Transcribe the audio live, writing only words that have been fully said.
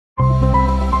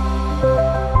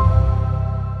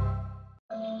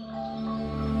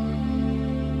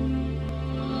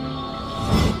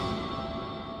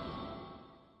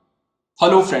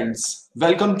Hello friends,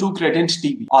 welcome to Credent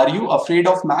TV. Are you afraid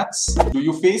of maths? Do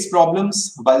you face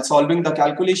problems while solving the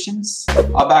calculations?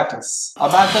 Abacus.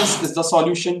 Abacus is the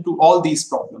solution to all these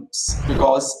problems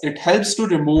because it helps to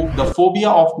remove the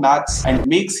phobia of maths and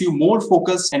makes you more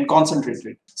focused and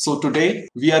concentrated. So today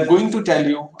we are going to tell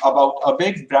you about a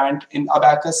big brand in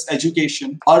Abacus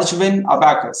Education, ARJWIN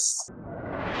Abacus.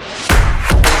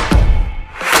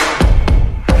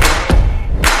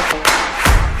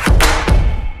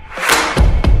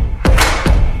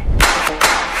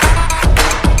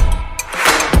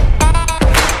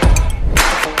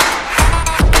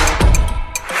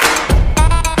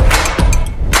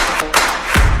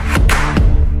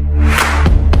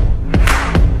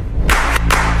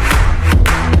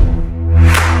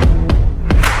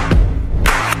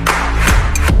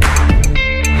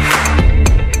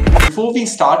 Before we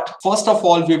start, first of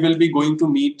all, we will be going to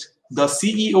meet the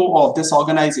CEO of this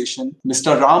organization,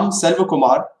 Mr.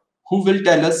 Selvakumar, who will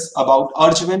tell us about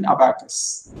ARJWIN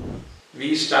Abacus.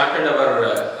 We started our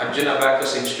ARJWIN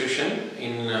Abacus institution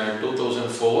in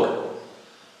 2004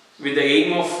 with the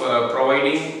aim of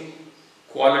providing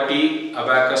quality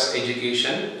abacus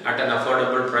education at an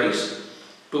affordable price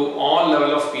to all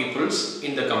level of peoples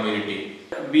in the community.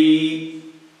 We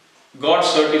got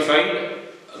certified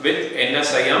with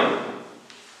NSIM,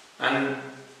 and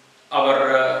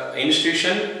our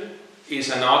institution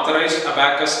is an authorized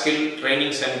abacus skill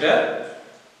training center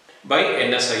by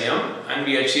NSIM, and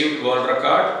we achieved world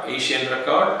record, Asian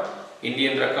record,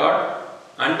 Indian record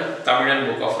and Tamilian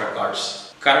Book of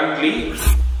Records. Currently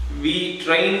we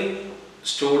train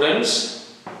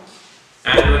students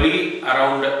annually,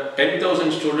 around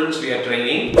 10,000 students we are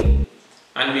training,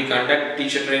 and we conduct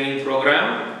teacher training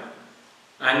program,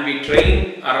 and we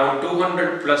train around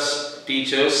 200 plus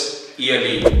teachers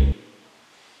yearly,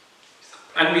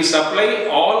 and we supply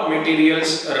all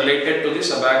materials related to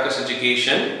this abacus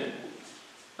education,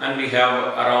 and we have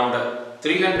around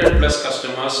 300 plus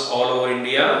customers all over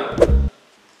India,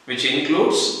 which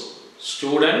includes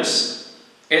students,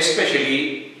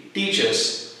 especially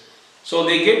teachers. So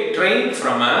they get trained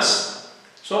from us,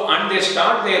 and they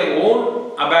start their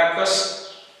own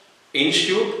abacus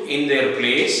institute in their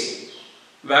place,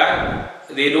 where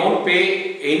they don't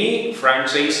pay any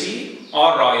franchisee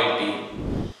or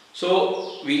royalty.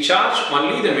 So we charge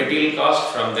only the material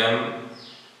cost from them,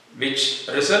 which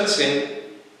results in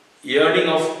earning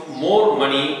of more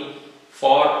money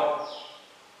for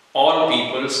all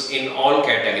peoples in all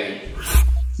categories.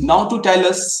 Now to tell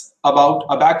us about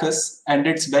Abacus and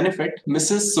its benefit,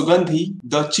 Mrs. Sugandhi,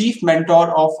 the chief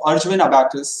mentor of ARJWIN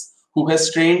Abacus, who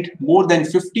has trained more than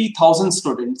 50,000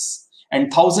 students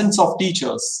and thousands of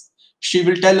teachers. She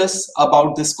will tell us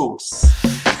about this course.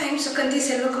 I am Sugandhi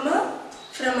Selvakumar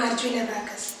from ARJWIN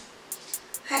Abacus.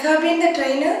 I have been the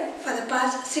trainer for the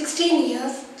past 16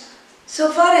 years. So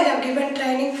far I have given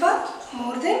training for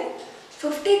more than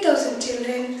 50,000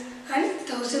 children and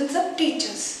thousands of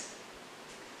teachers.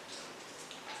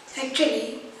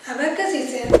 Actually, Abacus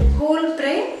is a whole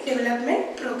brain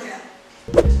development program.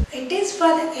 It is for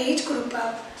the age group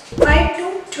of 5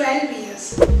 to 12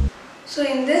 years. So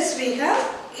in this we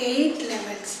have 8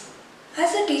 levels.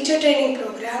 As a teacher training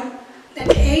program, that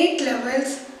 8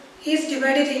 levels is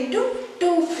divided into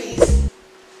 2 phases.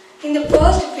 In the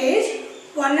first phase,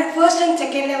 first and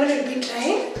second level will be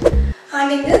trained,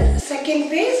 and in the second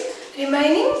phase,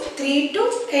 remaining 3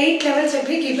 to 8 levels will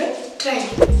be given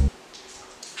training.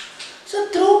 So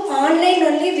through online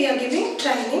only we are giving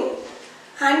training,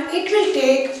 and it will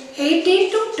take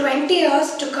 18 to 20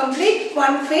 hours to complete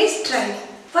one phase training.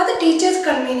 For the teachers'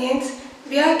 convenience,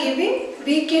 we are giving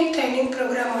weekend training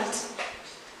program also.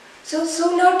 So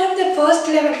soon after the first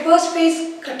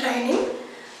phase training,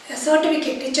 a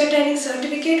certificate, teacher training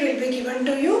certificate will be given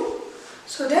to you,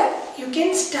 so that you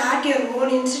can start your own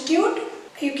institute.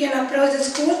 You can approach the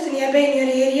schools nearby in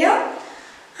your area,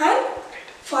 and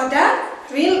for that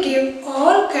we will give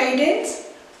all guidance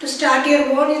to start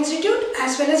your own institute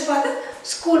as well as for the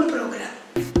school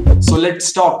program. So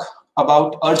let's talk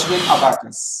about ARJWIN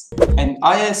Abacus, an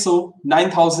ISO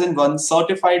 9001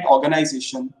 certified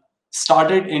organization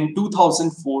started in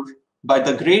 2004 by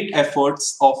the great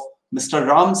efforts of Mr.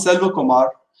 Selvakumar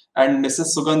and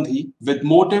Mrs. Sugandhi, with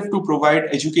motive to provide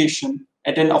education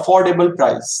at an affordable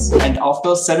price. And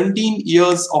after 17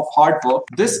 years of hard work,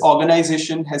 this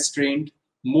organization has trained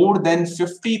more than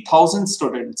 50,000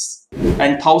 students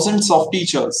and thousands of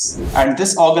teachers. And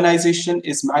this organization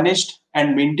is managed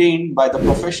and maintained by the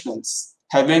professionals,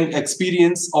 having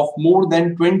experience of more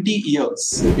than 20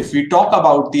 years. If we talk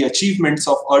about the achievements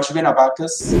of ARJWIN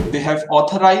Abacus, they have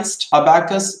authorized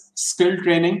Abacus Skill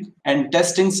Training and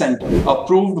Testing Center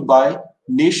approved by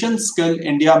Nation Skill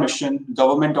India Mission,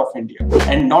 Government of India.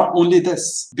 And not only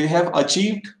this, they have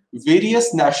achieved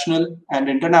various national and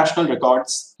international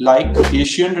records like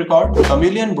Asian Record,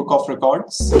 Chameleon Book of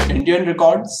Records, Indian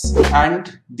Records,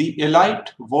 and the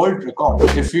Elite World Record.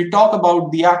 If we talk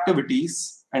about the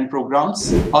activities and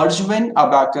programs, ARJWIN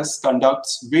Abacus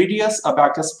conducts various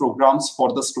Abacus programs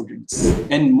for the students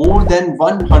in more than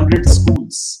 100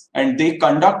 schools, and they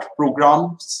conduct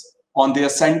programs on their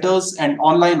centers and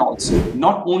online also.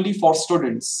 Not only for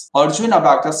students, ARJWIN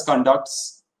Abacus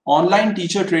conducts online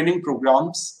teacher training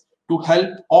programs to help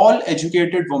all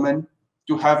educated women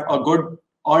to have a good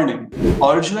earning.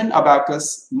 ARJWIN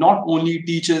Abacus not only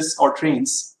teaches or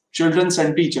trains children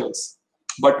and teachers,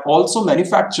 but also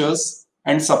manufactures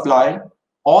and supply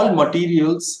all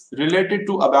materials related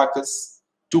to Abacus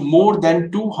to more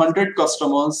than 200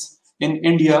 customers in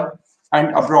India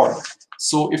and abroad.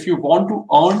 So if you want to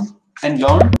earn and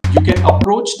learn, you can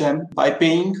approach them by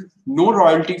paying no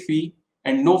royalty fee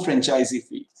and no franchisee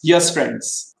fee. Yes,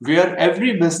 friends, where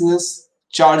every business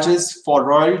charges for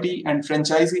royalty and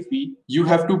franchisee fee, you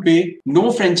have to pay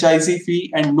no franchisee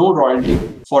fee and no royalty.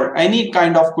 For any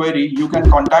kind of query, you can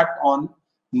contact on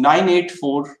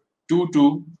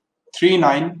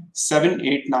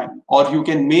 98422397989, or you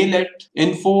can mail at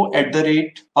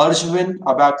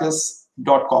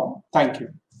info@arjwinabacus.com. Thank you.